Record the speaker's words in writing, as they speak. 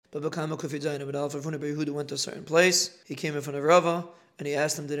Bava Kama Daf if Rabbi Yehuda went to a certain place, he came in front of Rava, and he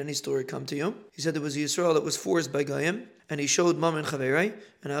asked him, did any story come to you? He said there was a Yisrael that was forced by Goyim, and he showed Mammon Chaverai,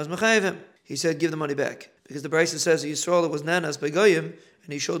 and I was Mechayev him. He said, give the money back. Because the Brisa says a Yisrael that was Nanas by Goyim,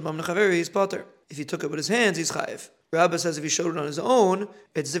 and he showed Mammon Chaverai, he's Potter. If he took it with his hands, he's Chayev. Rabbi says if he showed it on his own,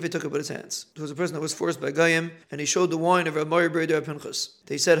 it's as if he took it with his hands. There was a person that was forced by Goyim, and he showed the wine of Rav Meir Breder Pinchas.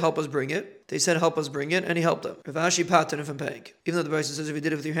 They said, help us bring it. And he helped them. Rav Ashi patened him from paying. Even though the Brisa says if he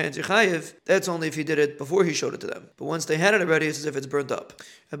did it with your hands, you're chayiv, that's only if he did it before he showed it to them. But once they had it already, it's as if it's burnt up.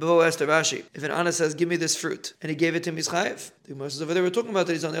 And Bavo asked Rav Ashi, if an Anna says, give me this fruit, and he gave it to him, he's chayiv. The Gemara says over there, we're talking about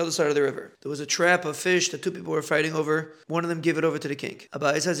that he's on the other side of the river. There was a trap of fish that two people were fighting over. One of them gave it over to the king.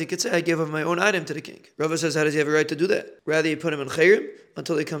 Abai says he could say, I gave over my own item to the king. Rava says, how does he have a right to do that? Rather, you put him in chayrim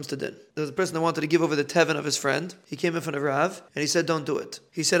until he comes to din. There was a person that wanted to give over the tevin of his friend. He came in front of Rav, and he said, don't do it.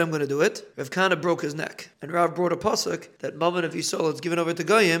 He said, I'm going to do it. Rav Kana broke his neck. And Rav brought a pasuk that Mammon of Yisrael that's given over to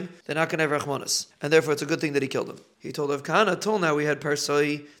Goyim, they're not going to have rachmanis. And therefore, it's a good thing that he killed him. He told Rav Kana, till now we had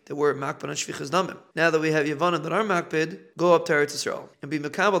parsai that were makbid and shvichas damim. Now that we have Yavanim that are makbid, go up to Eretz Yisrael. And be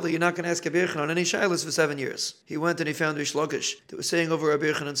makabel that you're not going to ask Rabbi Yochanan on any shilas for 7 years. He went and he found Rish Lakish that was saying over Rabbi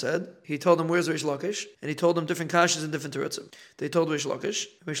Yochanan said, he told him, where's Rish Lakish? And he told him different kashas and different terutzim. They told Rish Lakish.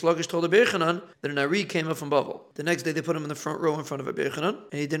 Rish Lakish told Rabbi Yochanan that an Ari came up from Bavel. The next day they put him in the front row in front of Rabbi Yochanan,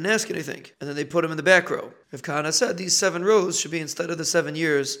 and he didn't ask anything. And then they put him in the back row. Rav Kahana said these 7 rows should be instead of the 7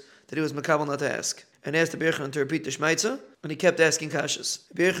 years that he was makabel not to ask. And asked Rabbi Yochanan to repeat the Shmaitza, and he kept asking kashas.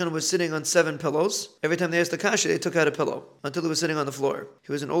 Rabbi Yochanan was sitting on 7 pillows. Every time they asked the kasha, they took out a pillow, until he was sitting on the floor.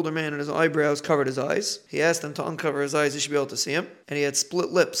 He was an older man, and his eyebrows covered his eyes. He asked them to uncover his eyes, he should be able to see him. And he had split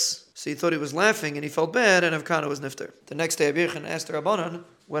lips. So he thought he was laughing, and he felt bad, and Rav Kahana was nifter. The next day, Rabbi Yochanan asked the Rabbanan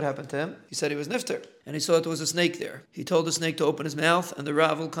what happened to him. He said he was nifter, and he saw that there was a snake there. He told the snake to open his mouth, and the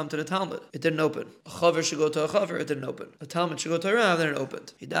Rav will come to the Talmud. It didn't open. A chaver should go to a chaver, it didn't open. A Talmud should go to a Rav, then it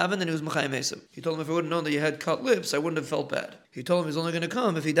opened. He davened, and he was mechayim esim. He told him if I would have known that you had cut lips, I wouldn't have felt bad. He told him he's only going to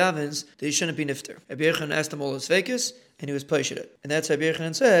come if he davens, that he shouldn't be nifter. Rabbi Yochanan asked him all his fakis, and he was paished it. And that's Rabbi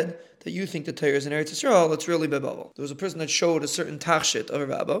Yochanan said that you think the Torah is in Eretz Yisrael, it's really bebavel. There was a person that showed a certain tachshit of a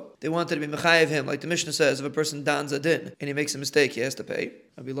rabba. They wanted to be mechayev him, like the Mishnah says, if a person dans a din and he makes a mistake, he has to pay.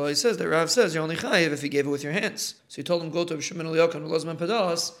 Rabbi Loi says that Rav says you're only chayev if he gave it with your hands. So he told him go to Shimon Eliyakim and Lozman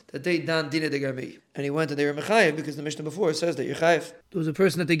Padas that they dan dina de garmi. And he went and they were mechayev because the Mishnah before says that you're chayev. There was a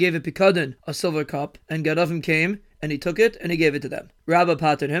person that they gave a pikadon, a silver cup, and Gadavim came and he took it and he gave it to them. Rabba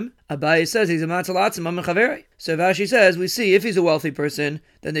patted him. Abaye says he's a matzalatzim Mammon Chaverai. So Rashi says we see if he's a wealthy person,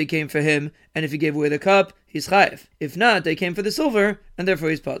 then they came for him, and if he gave away the cup, he's chayev. If not, they came for the silver, and therefore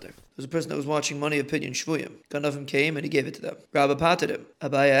he's pater. There was a person that was watching Money Opinion Shvuyim. Ganavim came and he gave it to them. Rabba patted him.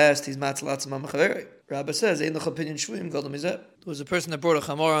 Abaye asked, he's matzalatzim Mammon Chaverai. Rabba says, Ein lech opinion shvuyim gadol mizeh. There was a person that brought a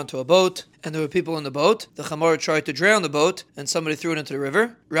chamor onto a boat, and there were people in the boat. The chamor tried to drown the boat, and somebody threw it into the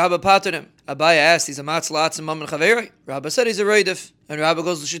river. Rabba patted him. Abaye asked, he's a matzalatzim Mammon Chaverai. Rabba said he's a roidif. And Rabba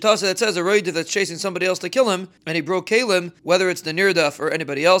goes to Shitasa that says a roidif that's chasing somebody else to kill him, and he broke kalim, whether it's the nirdaf or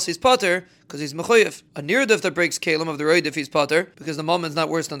anybody else, he's pater, because he's mechoyev. A nirdaf that breaks kalim of the roidif, he's pater, because the mom's not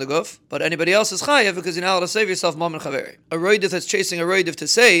worse than the guf. But anybody else is chayev, because you're not allowed to save yourself Mammon Chaverai. A roidif that's chasing a roidif to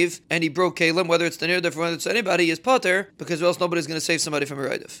save, and he broke kalim, whether it's the nirdaf or whether it's anybody, is pater, because else nobody's going to save somebody from a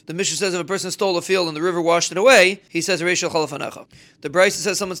roidif. The Mishnah says if a person stole a field and the river washed it away, he says Reishel Chalafanecha. The Brisa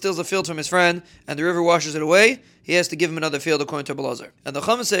says someone steals a field from his friend, and the river washes it away, he has to give him another field according to Belazar. And the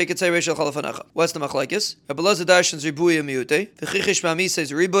Chacham say he could say Reishel Chalafanecha. What's the machlekes? Belazar darshans ribuy miyute. V'chichish ma'ami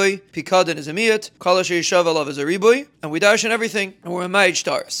says ribuy. Pikadon is a miyut. Kala sheishav alav is a ribuy. And we darshan everything. And we're a ma'id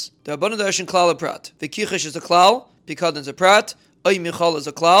stars. The Abana darshan klal a prat. V'kichish is a klal. Pikadon is a prat. Oy michal is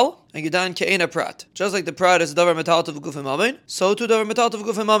a klal. And Yudan ke'ena prat. Just like the prat is a davar metaltav v'gufim amin, so too davar metaltav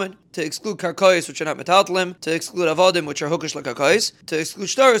v'gufim amin. To exclude karkois, which are not metaltalim, to exclude avodim, which are hukish like karkois, to exclude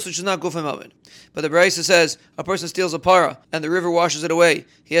shtaris, which is not gufim amin. But the Brisa says, a person steals a para, and the river washes it away,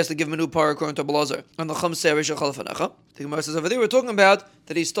 he has to give him a new para according to Belazar. And the Chum say, Reishel Chalafanecha. The Gemara says over there, we're talking about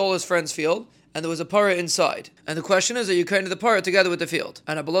that he stole his friend's field, and there was a para inside. And the question is, are you carrying the para together with the field?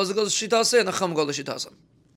 And a Belazar goes to Shitasa, and the Chum goes to Shitasa.